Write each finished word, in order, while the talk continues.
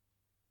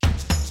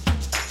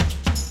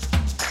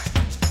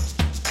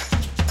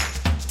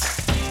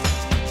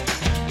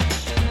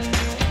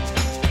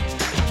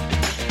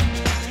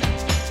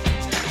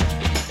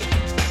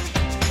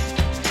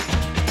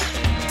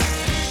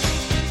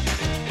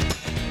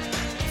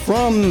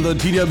From the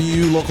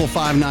TWU Local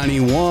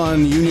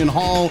 591 Union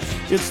Hall,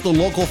 it's the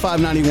Local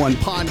 591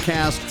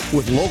 podcast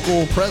with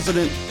local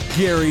president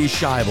Gary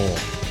Scheibel.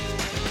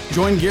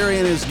 Join Gary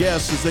and his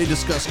guests as they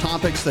discuss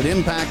topics that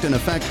impact and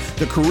affect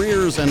the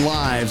careers and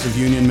lives of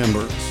union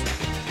members.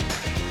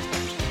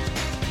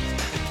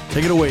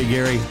 Take it away,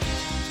 Gary.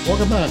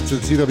 Welcome back to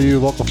the TWU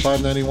Local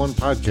 591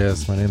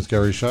 podcast. My name is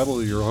Gary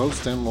Scheibel, your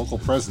host and local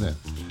president.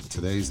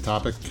 Today's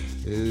topic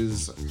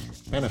is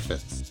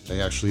benefits.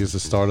 Today actually is the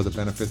start of the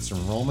benefits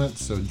enrollment.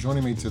 So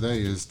joining me today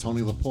is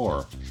Tony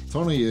Lepore.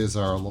 Tony is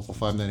our Local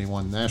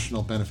 591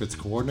 National Benefits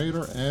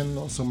Coordinator and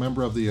also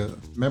member of the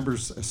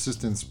Members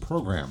Assistance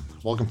Program.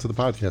 Welcome to the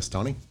podcast,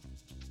 Tony.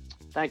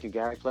 Thank you,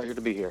 Gary. Pleasure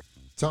to be here.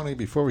 Tony,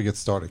 before we get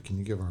started, can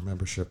you give our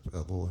membership a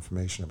little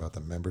information about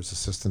the Members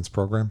Assistance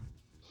Program?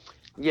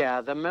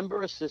 Yeah, the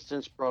Member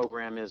Assistance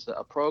Program is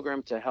a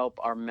program to help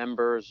our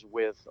members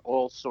with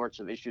all sorts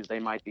of issues they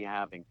might be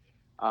having,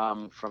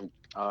 from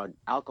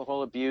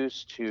alcohol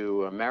abuse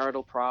to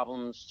marital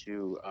problems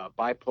to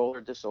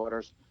bipolar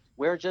disorders.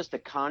 We're just a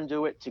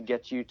conduit to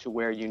get you to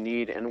where you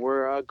need, and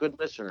we're good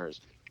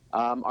listeners.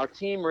 Our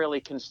team really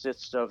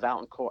consists of,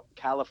 out in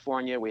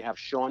California, we have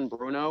Sean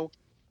Bruno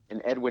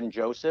and Edwin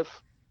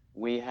Joseph.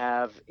 We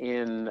have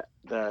in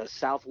the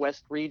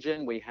Southwest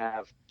region, we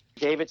have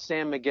David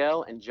San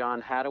Miguel and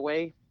John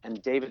Hadaway, and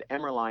David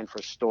Emmerline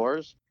for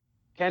stores.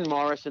 Ken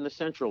Morris in the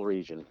Central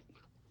region.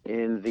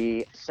 In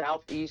the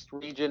Southeast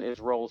region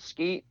is Roll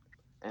Skeet,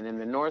 and in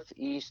the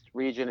Northeast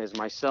region is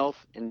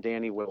myself and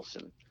Danny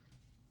Wilson.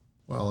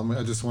 Well,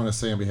 I just want to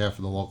say on behalf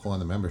of the local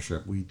and the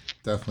membership, we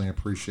definitely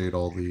appreciate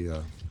all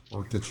the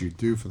work that you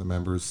do for the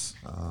members.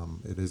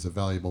 It is a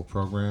valuable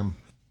program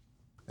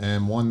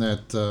and one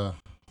that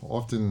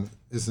often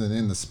isn't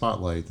in the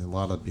spotlight, and a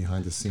lot of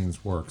behind the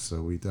scenes work.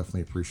 So we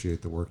definitely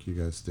appreciate the work you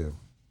guys do.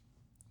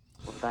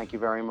 Well, thank you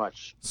very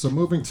much. So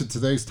moving to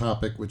today's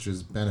topic, which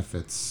is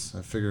benefits.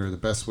 I figure the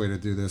best way to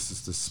do this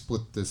is to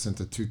split this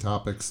into two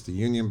topics: the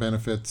union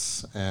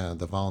benefits and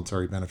the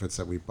voluntary benefits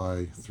that we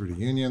buy through the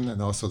union,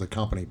 and also the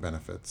company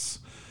benefits.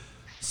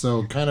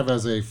 So kind of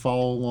as a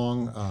follow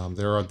along,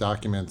 there are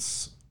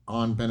documents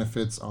on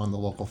benefits on the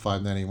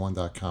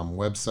local591.com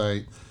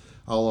website.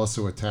 I'll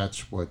also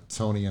attach what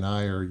Tony and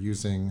I are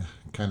using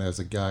kind of as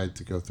a guide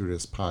to go through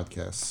this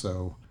podcast.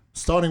 So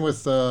starting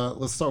with,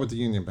 let's start with the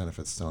union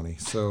benefits, Tony.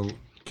 So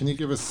can you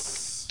give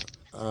us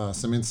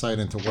some insight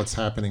into what's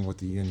happening with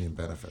the union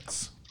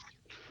benefits?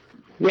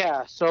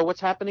 Yeah, so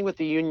what's happening with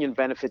the union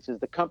benefits is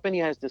the company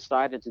has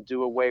decided to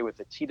do away with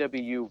the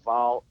TWU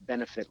vol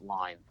benefit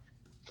line.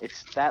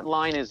 That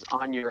line is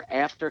on your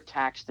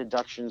after-tax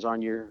deductions on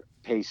your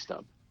pay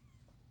stub.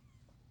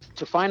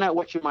 To find out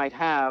what you might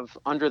have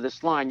under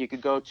this line, you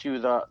could go to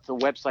the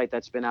website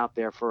that's been out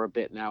there for a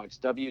bit now. It's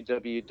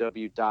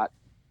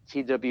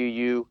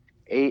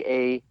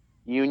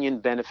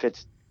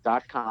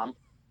www.twuaunionbenefits.com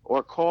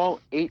or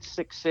call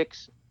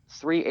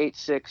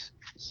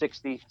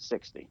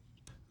 866-386-6060.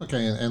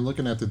 Okay, and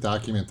looking at the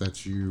document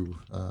that you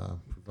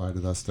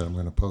provided us that I'm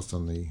going to post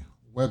on the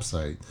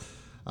website,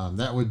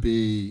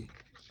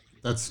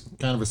 that's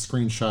kind of a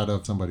screenshot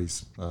of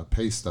somebody's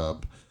pay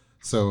stub.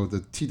 So the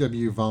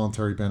TWU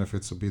voluntary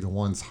benefits will be the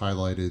ones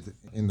highlighted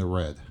in the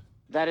red.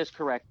 That is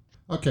correct.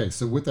 Okay,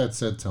 so with that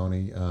said,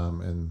 Tony,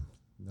 and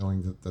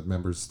knowing that the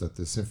members that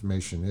this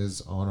information is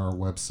on our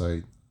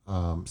website,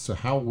 so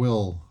how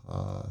will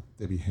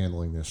they be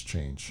handling this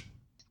change?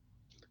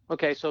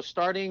 Okay, so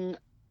starting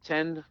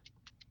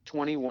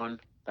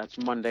 10/21, that's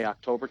Monday,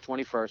 October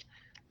 21st,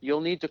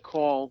 you'll need to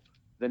call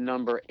the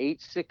number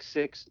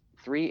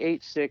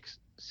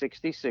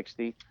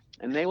 866-386-6060,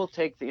 and they will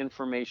take the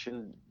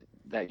information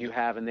that you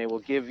have, and they will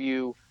give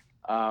you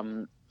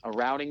a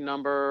routing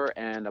number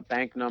and a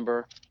bank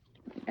number,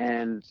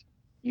 and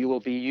you will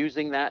be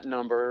using that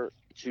number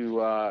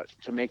to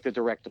make the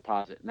direct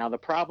deposit. Now, the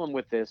problem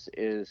with this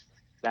is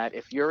that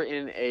if you're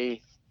in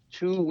a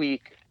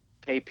 2-week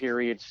pay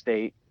period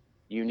state,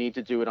 you need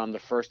to do it on the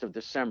 1st of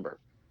December.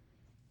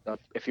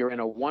 If you're in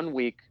a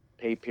 1-week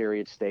pay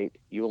period state,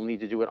 you will need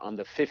to do it on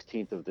the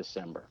 15th of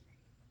December.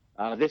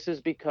 This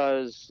is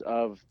because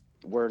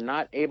we're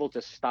not able to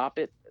stop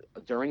it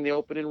during the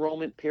open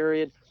enrollment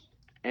period.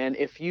 And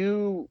if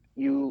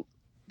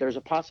there's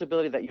a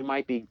possibility that you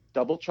might be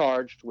double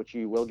charged, which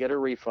you will get a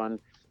refund,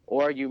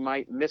 or you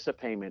might miss a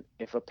payment.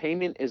 If a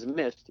payment is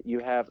missed, you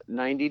have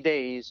 90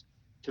 days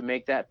to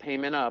make that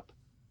payment up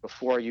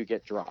before you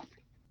get dropped.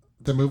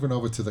 Then moving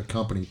over to the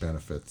company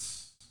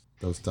benefits,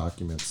 those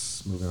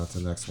documents, moving on to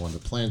the next one, the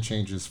plan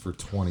changes for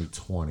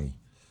 2020.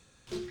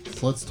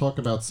 So let's talk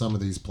about some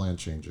of these plan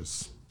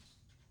changes.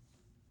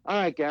 All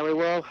right, Gary.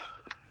 Well,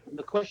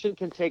 this question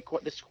can take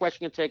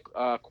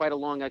quite a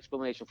long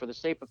explanation. For the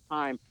sake of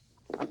time,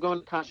 I'm going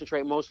to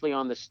concentrate mostly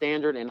on the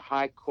standard and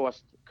high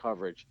cost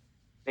coverage.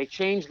 They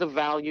changed the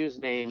values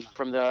name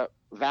from the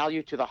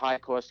value to the high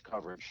cost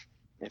coverage.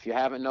 If you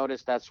haven't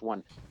noticed, that's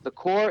one. The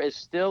core is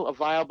still a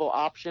viable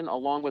option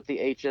along with the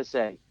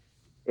HSA.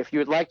 If you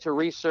would like to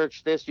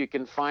research this, you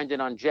can find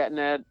it on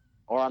JetNet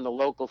or on the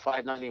local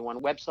 591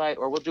 website,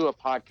 or we'll do a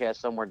podcast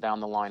somewhere down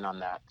the line on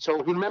that.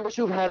 So who members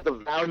who have the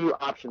value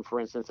option, for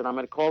instance, and I'm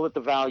going to call it the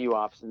value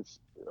options,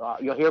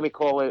 you'll hear me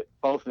call it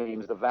both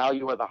names, the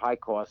value or the high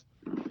cost,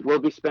 will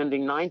be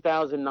spending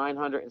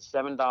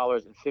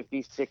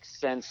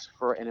 $9,907.56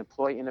 for an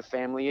employee in a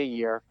family a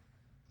year,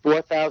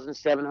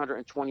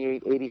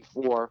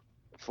 $4,728.84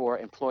 for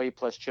employee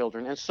plus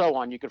children, and so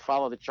on. You can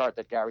follow the chart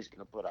that Gary's going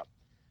to put up.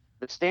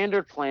 The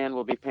standard plan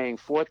will be paying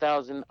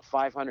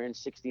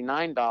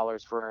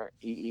 $4,569 for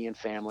EE and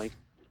family,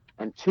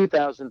 and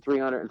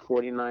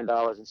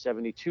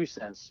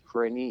 $2,349.72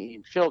 for an EE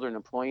and children,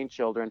 employee and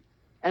children,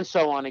 and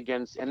so on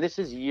again. And this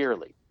is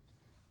yearly.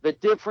 The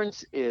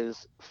difference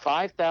is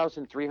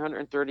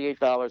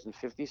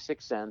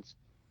 $5,338.56,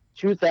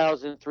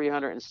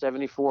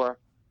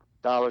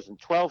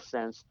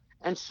 $2,374.12,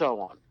 and so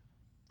on.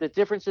 The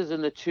differences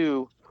in the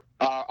two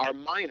are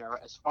minor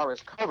as far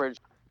as coverage.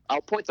 I'll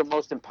point the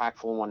most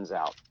impactful ones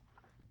out.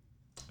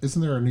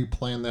 Isn't there a new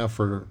plan now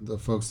for the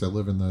folks that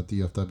live in the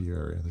DFW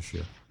area this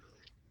year?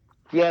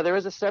 Yeah, there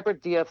is a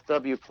separate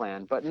DFW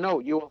plan, but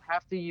note you will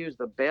have to use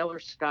the Baylor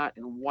Scott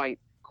and White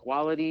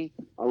Quality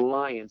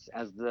Alliance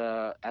as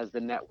the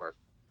network.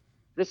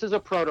 This is a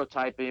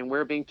prototype, and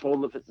we're being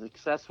told if it's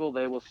successful,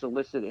 they will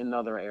solicit in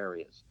other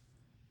areas.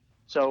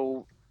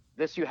 So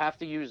this, you have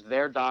to use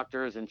their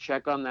doctors and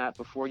check on that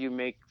before you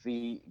make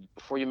the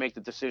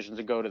decision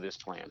to go to this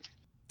plan.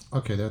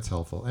 Okay, that's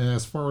helpful. And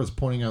as far as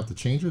pointing out the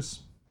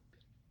changes?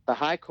 The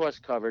high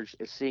cost coverage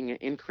is seeing an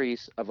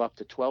increase of up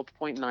to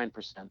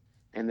 12.9%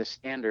 and the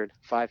standard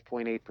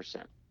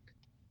 5.8%.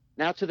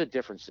 Now to the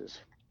differences.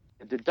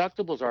 The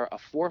deductibles are a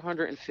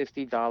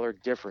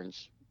 $450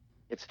 difference.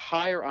 It's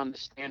higher on the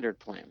standard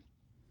plan.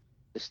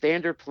 The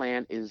standard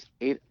plan is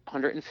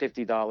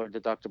 $850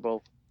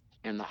 deductible,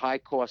 and the high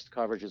cost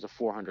coverage is a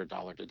 $400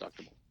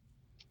 deductible.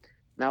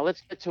 Now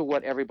let's get to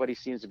what everybody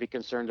seems to be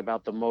concerned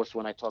about the most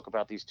when I talk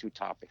about these two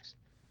topics,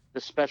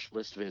 the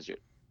specialist visit.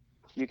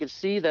 You can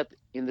see that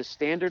in the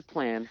standard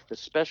plan, the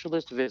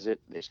specialist visit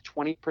is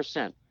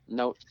 20%.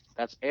 Note,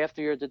 that's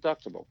after your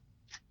deductible.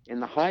 In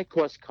the high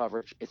cost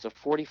coverage, it's a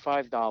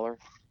 $45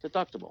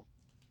 deductible.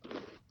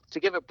 To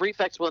give a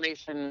brief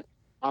explanation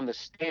on the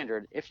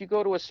standard, if you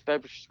go to a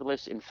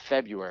specialist in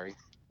February,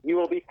 you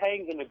will be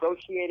paying the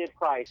negotiated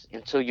price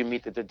until you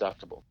meet the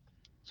deductible.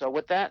 So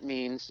what that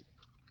means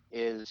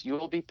is you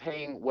will be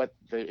paying what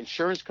the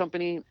insurance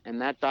company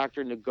and that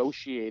doctor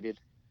negotiated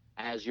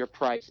as your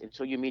price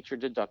until you meet your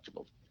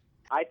deductible.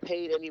 I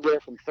paid anywhere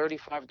from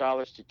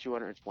 $35 to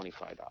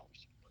 $225.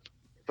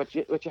 But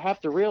what you have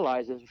to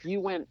realize is if you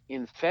went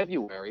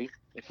February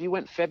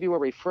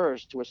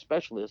 1st to a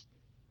specialist,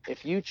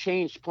 if you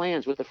changed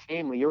plans with a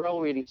family, you're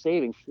already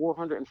saving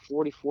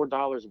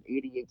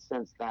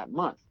 $444.88 that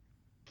month.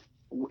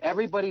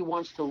 Everybody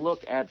wants to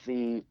look at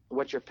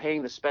what you're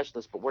paying the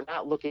specialist, but we're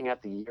not looking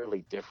at the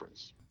yearly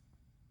difference.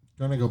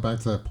 Going to go back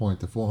to that point,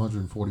 the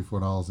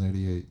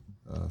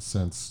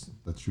 $444.88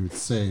 that you would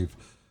save.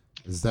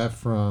 Is that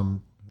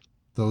from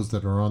those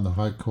that are on the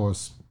high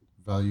cost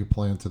value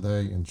plan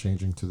today and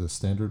changing to the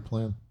standard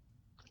plan?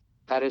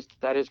 That is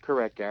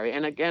correct, Gary.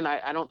 And again,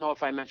 I don't know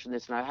if I mentioned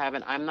this, and I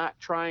haven't. I'm not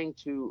trying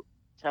to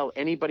tell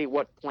anybody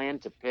what plan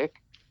to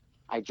pick.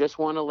 I just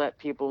want to let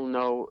people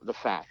know the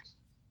facts.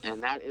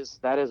 And that is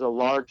a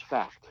large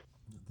fact.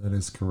 That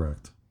is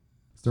correct.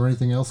 Is there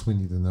anything else we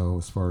need to know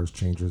as far as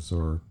changes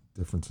or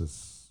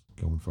differences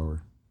going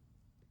forward?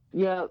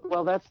 Yeah,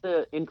 well, that's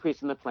the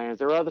increase in the plans.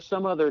 There are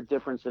some other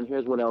difference, and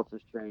here's what else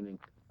is changing.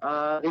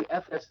 The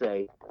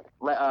FSA.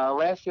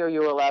 Last year,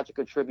 you were allowed to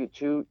contribute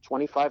to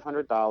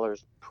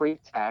 $2,500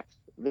 pre-tax.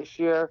 This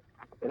year,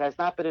 it has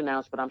not been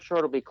announced, but I'm sure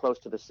it'll be close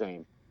to the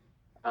same.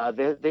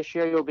 This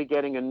year, you'll be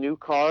getting a new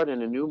card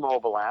and a new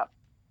mobile app.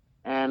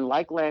 And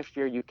like last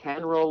year, you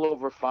can roll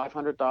over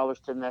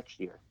 $500 to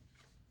next year.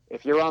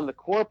 If you're on the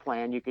core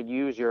plan, you could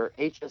use your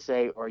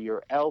HSA or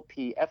your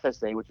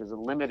LPFSA, which is a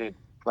limited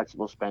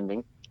flexible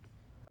spending.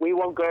 We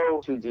won't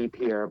go too deep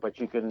here, but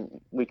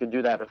we can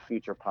do that in a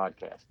future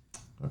podcast.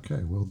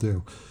 Okay, will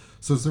do.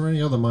 So is there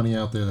any other money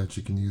out there that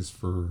you can use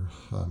for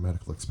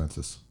medical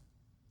expenses?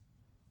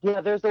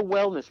 Yeah, there's a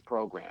wellness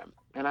program.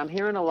 And I'm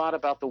hearing a lot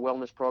about the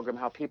wellness program,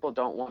 how people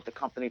don't want the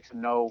company to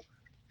know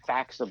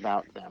facts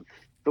about them.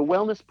 The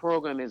wellness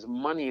program is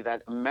money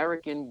that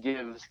American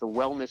gives the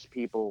wellness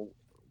people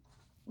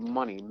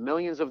money,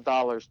 millions of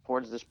dollars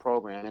towards this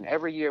program. And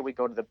every year we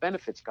go to the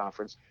benefits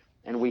conference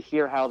and we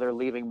hear how they're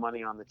leaving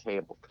money on the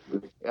table.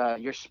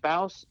 Your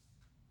spouse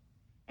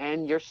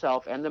and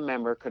yourself and the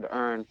member could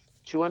earn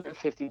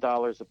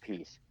 $250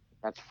 apiece.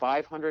 That's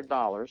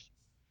 $500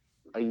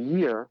 a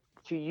year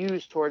to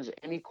use towards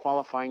any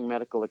qualifying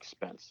medical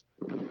expense.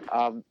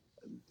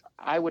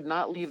 I would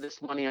not leave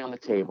this money on the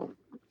table.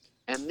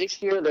 And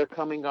this year they're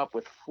coming up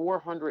with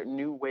 400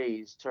 new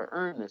ways to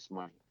earn this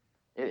money.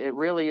 It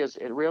really is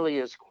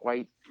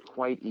quite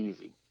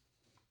easy.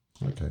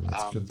 Okay,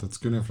 that's good. That's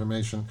good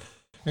information.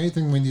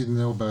 Anything we need to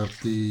know about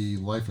the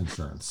life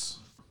insurance?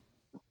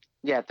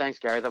 Yeah, thanks,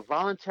 Gary. The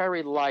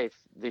voluntary life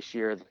this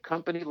year, the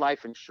company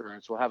life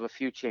insurance will have a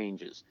few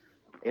changes.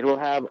 It will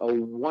have a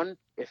one,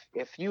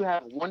 if you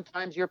have 1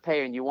 times your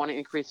pay and you want to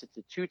increase it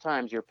to 2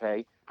 times your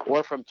pay,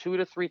 or from 2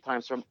 to 3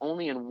 times, from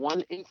only in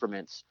 1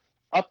 increments,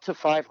 up to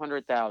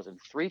 500,000,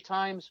 3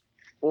 times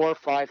or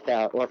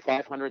 5,000 or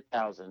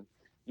 500,000,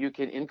 you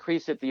can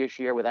increase it this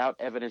year without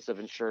evidence of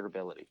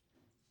insurability,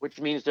 which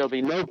means there'll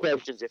be no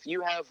questions. If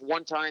you have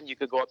 1 time, you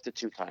could go up to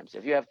 2 times.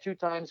 If you have 2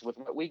 times with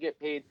what we get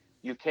paid,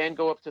 you can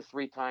go up to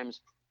 3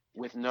 times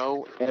with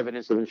no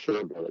evidence of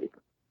insurability.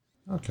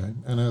 Okay.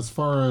 And as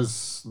far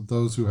as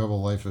those who have a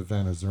life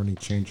event, is there any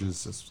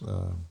changes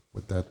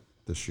with that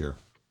this year?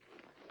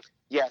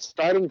 Yes,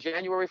 starting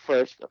January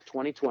 1st of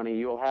 2020,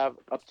 you'll have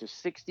up to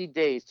 60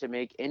 days to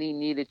make any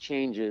needed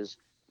changes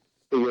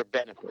to your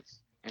benefits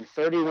and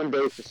 31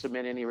 days to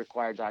submit any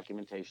required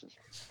documentations.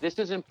 This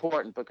is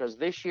important because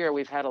this year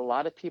we've had a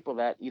lot of people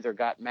that either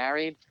got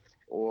married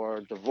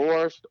or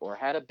divorced or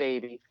had a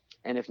baby.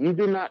 And if you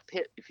do not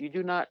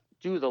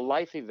do the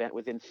life event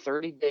within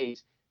 30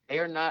 days, they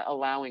are not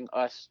allowing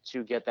us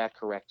to get that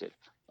corrected.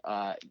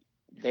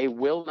 They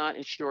will not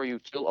insure you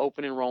till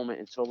open enrollment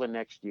until the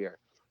next year.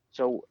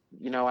 So,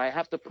 I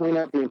have to point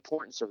out the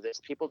importance of this.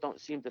 People don't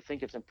seem to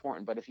think it's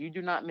important, but if you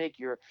do not make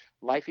your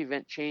life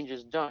event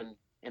changes done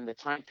in the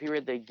time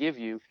period they give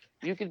you,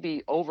 you could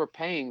be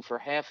overpaying for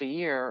half a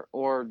year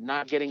or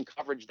not getting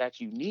coverage that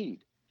you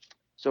need.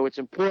 So it's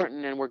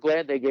important, and we're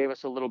glad they gave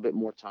us a little bit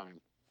more time.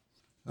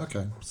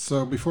 Okay.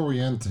 So before we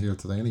end here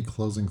today, any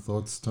closing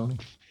thoughts, Tony?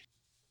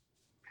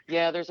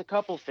 Yeah, there's a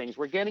couple things.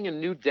 We're getting a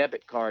new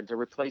debit card to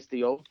replace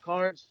the old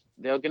cards.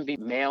 They're going to be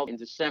mailed in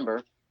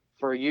December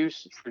for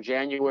use for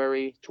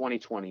January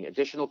 2020.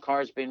 Additional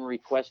cards been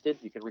requested.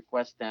 You can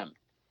request them.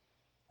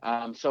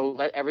 So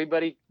let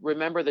everybody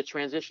remember the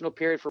transitional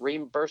period for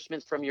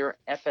reimbursements from your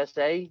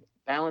FSA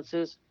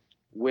balances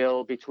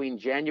will between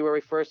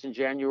January 1st and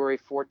January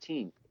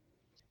 14th.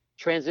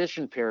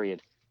 Transition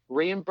period.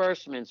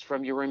 Reimbursements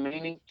from your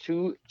remaining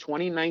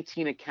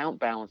 2019 account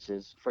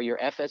balances for your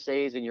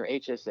FSAs and your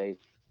HSAs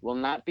will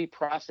not be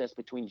processed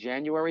between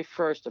January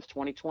 1st of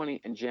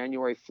 2020 and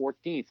January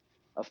 14th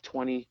of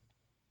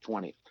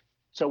 2020.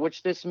 So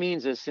which this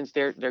means is since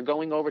they're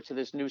going over to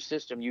this new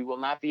system, you will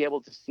not be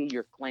able to see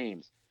your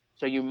claims.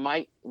 So you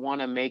might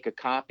want to make a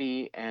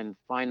copy and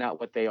find out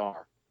what they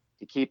are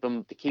to keep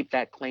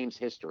that claims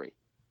history.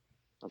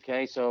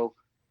 Okay, so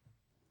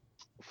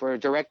for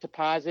direct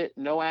deposit,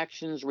 no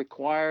actions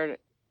required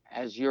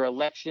as your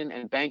election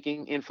and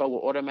banking info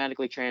will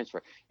automatically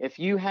transfer. If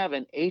you have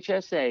an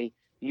HSA,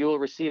 you will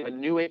receive a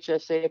new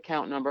HSA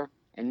account number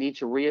and need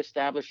to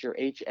reestablish your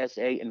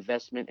HSA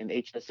investment and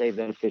HSA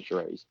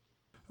beneficiaries.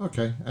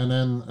 Okay. And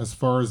then as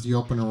far as the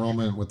open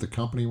enrollment with the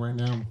company right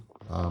now,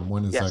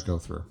 when does that go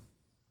through?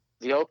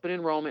 The open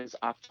enrollment is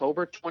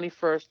October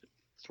 21st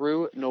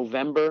through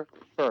November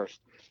 1st.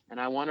 And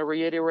I want to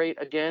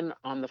reiterate again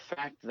on the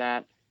fact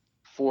that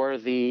for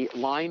the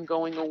line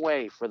going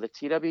away, for the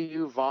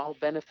TWU vol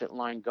benefit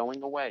line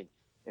going away,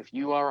 if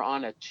you are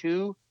on a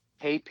 2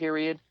 pay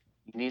period,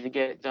 you need to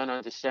get it done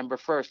on December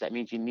 1st. That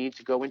means you need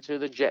to go into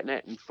the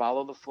JetNet and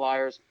follow the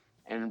flyers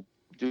and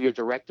do your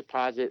direct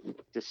deposit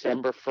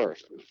December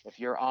 1st. If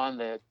you're on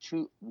the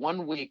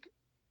 1 week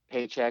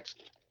paychecks,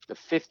 the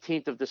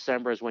 15th of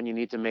December is when you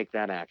need to make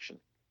that action.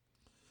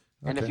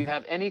 Okay. And if you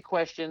have any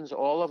questions,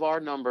 all of our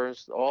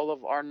numbers,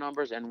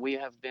 and we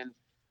have been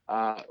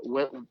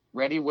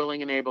ready,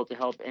 willing, and able to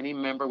help any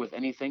member with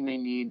anything they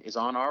need is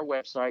on our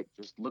website.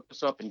 Just look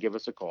us up and give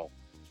us a call.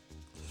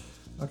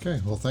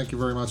 Okay. Well, thank you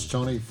very much,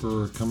 Tony,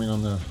 for coming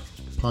on the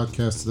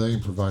podcast today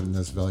and providing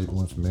this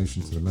valuable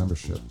information to the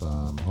membership.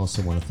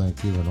 Also want to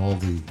thank you and all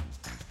the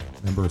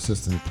member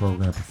assistant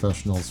program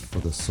professionals for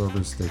the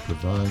service they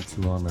provide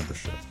to our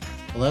membership.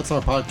 Well, that's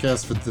our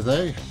podcast for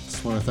today.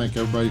 Just want to thank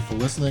everybody for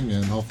listening,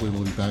 and hopefully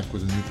we'll be back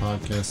with a new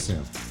podcast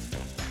soon.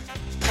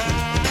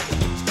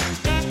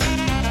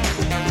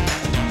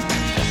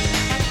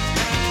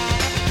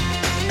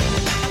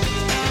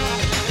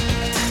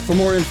 For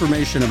more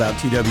information about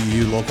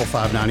TWU Local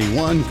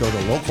 591, go to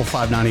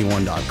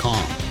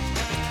local591.com.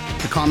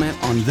 To comment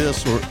on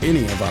this or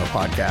any of our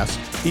podcasts,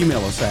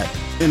 email us at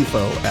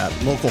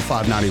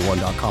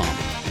info@local591.com.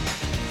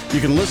 You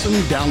can listen,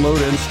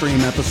 download, and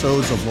stream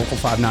episodes of Local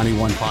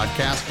 591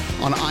 Podcast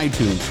on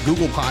iTunes,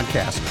 Google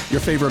Podcasts, your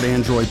favorite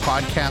Android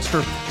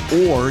podcaster,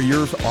 or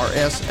your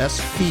RSS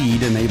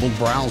feed-enabled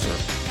browser.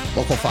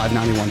 Local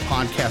 591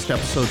 Podcast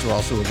episodes are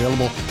also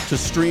available to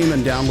stream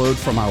and download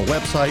from our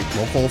website,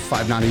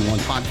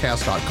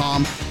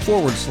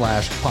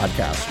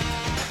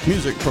 local591podcast.com/podcast.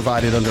 Music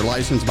provided under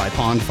license by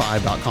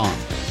pond5.com.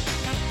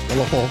 The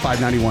Local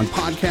 591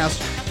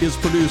 Podcast is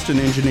produced and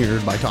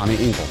engineered by Tommy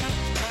Engel.